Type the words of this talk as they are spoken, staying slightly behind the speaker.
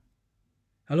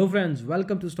Hello, friends.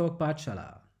 Welcome to Stock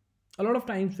Pathshala. A lot of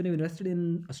times, when you invested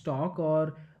in a stock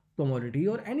or commodity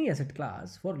or any asset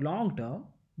class for long term,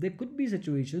 there could be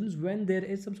situations when there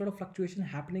is some sort of fluctuation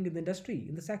happening in the industry,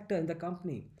 in the sector, in the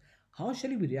company. How shall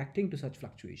you be reacting to such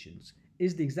fluctuations?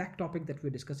 Is the exact topic that we're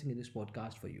discussing in this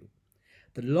podcast for you.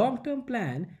 The long term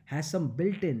plan has some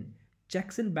built in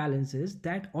checks and balances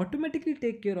that automatically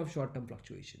take care of short term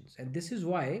fluctuations. And this is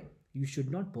why you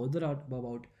should not bother out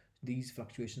about these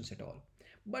fluctuations at all.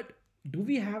 But do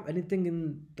we have anything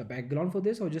in the background for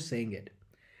this or just saying it?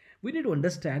 We need to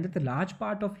understand that the large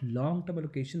part of long term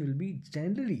allocation will be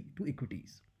generally to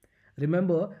equities.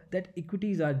 Remember that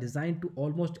equities are designed to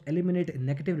almost eliminate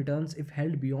negative returns if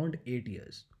held beyond 8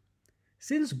 years.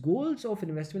 Since goals of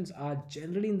investments are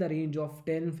generally in the range of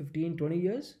 10, 15, 20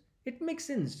 years, it makes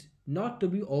sense not to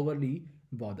be overly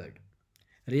bothered.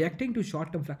 Reacting to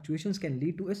short term fluctuations can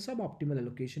lead to a suboptimal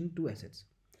allocation to assets.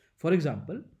 For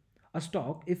example, a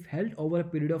stock, if held over a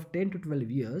period of 10 to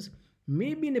 12 years,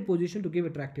 may be in a position to give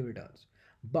attractive returns.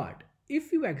 But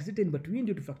if you exit in between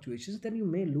due to fluctuations, then you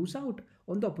may lose out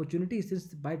on the opportunity since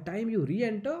by the time you re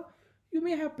enter, you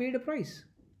may have paid a price.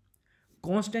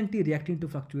 Constantly reacting to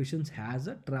fluctuations has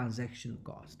a transaction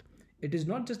cost. It is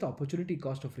not just the opportunity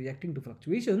cost of reacting to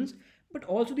fluctuations, but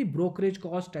also the brokerage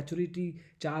cost, statutory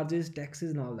charges,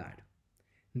 taxes, and all that.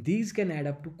 These can add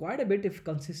up to quite a bit if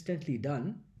consistently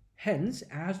done. Hence,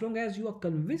 as long as you are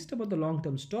convinced about the long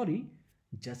term story,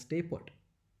 just stay put.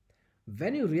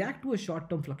 When you react to a short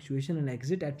term fluctuation and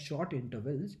exit at short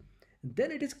intervals,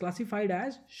 then it is classified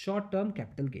as short term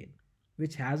capital gain,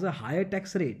 which has a higher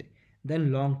tax rate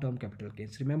than long term capital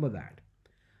gains. Remember that.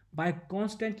 By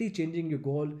constantly changing your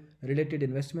goal related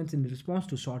investments in response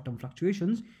to short term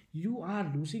fluctuations, you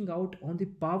are losing out on the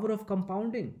power of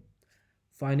compounding.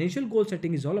 Financial goal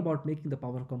setting is all about making the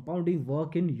power of compounding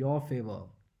work in your favor.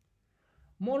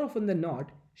 More often than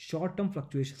not, short term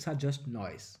fluctuations are just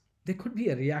noise. They could be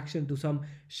a reaction to some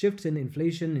shifts in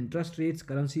inflation, interest rates,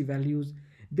 currency values.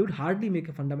 They would hardly make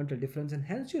a fundamental difference, and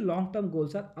hence your long term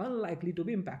goals are unlikely to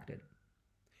be impacted.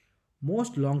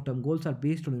 Most long term goals are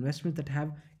based on investments that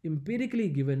have empirically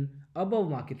given above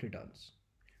market returns.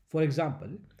 For example,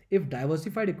 if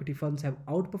diversified equity funds have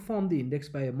outperformed the index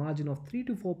by a margin of 3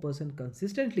 to 4%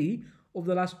 consistently over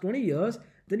the last 20 years,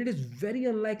 then it is very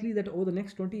unlikely that over the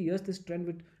next 20 years this trend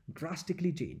would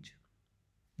drastically change.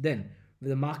 Then, when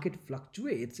the market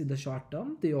fluctuates in the short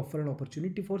term, they offer an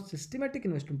opportunity for systematic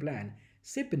investment plan,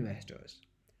 SIP investors.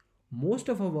 Most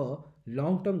of our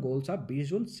long term goals are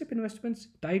based on SIP investments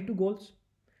tied to goals.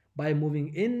 By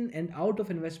moving in and out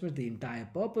of investments, the entire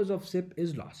purpose of SIP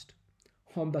is lost.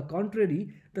 On the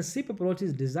contrary, the SIP approach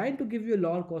is designed to give you a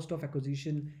lower cost of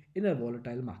acquisition in a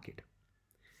volatile market.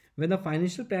 When a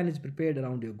financial plan is prepared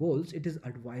around your goals, it is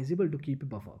advisable to keep a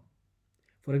buffer.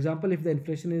 For example, if the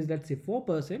inflation is, let's say,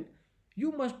 4%,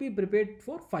 you must be prepared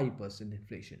for 5%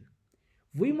 inflation.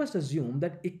 We must assume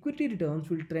that equity returns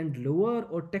will trend lower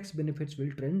or tax benefits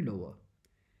will trend lower.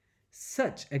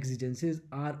 Such exigencies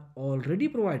are already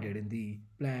provided in the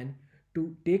plan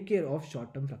to take care of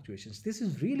short term fluctuations. This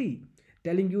is really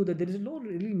telling you that there is no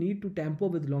really need to tamper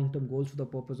with long term goals for the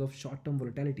purpose of short term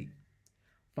volatility.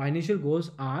 Financial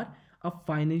goals are a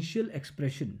financial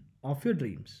expression of your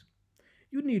dreams.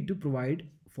 You need to provide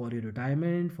for your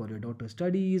retirement, for your daughter's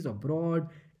studies abroad,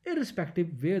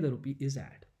 irrespective where the rupee is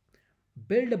at.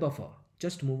 Build a buffer,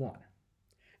 just move on.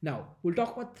 Now, we'll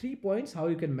talk about 3 points how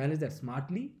you can manage that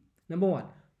smartly. Number one,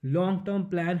 long term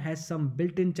plan has some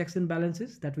built in checks and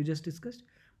balances that we just discussed.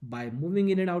 By moving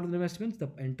in and out of the investments, the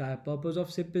entire purpose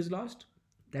of SIP is lost.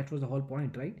 That was the whole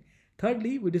point, right?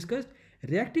 Thirdly, we discussed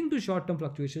reacting to short term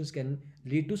fluctuations can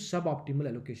lead to suboptimal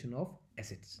allocation of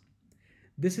assets.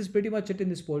 This is pretty much it in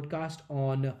this podcast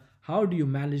on how do you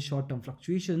manage short term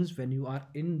fluctuations when you are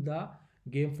in the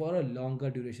game for a longer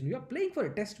duration. You are playing for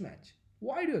a test match.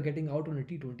 Why do you getting out on a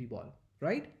T20 ball,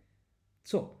 right?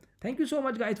 So, thank you so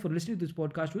much, guys, for listening to this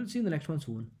podcast. We'll see you in the next one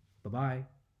soon. Bye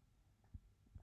bye.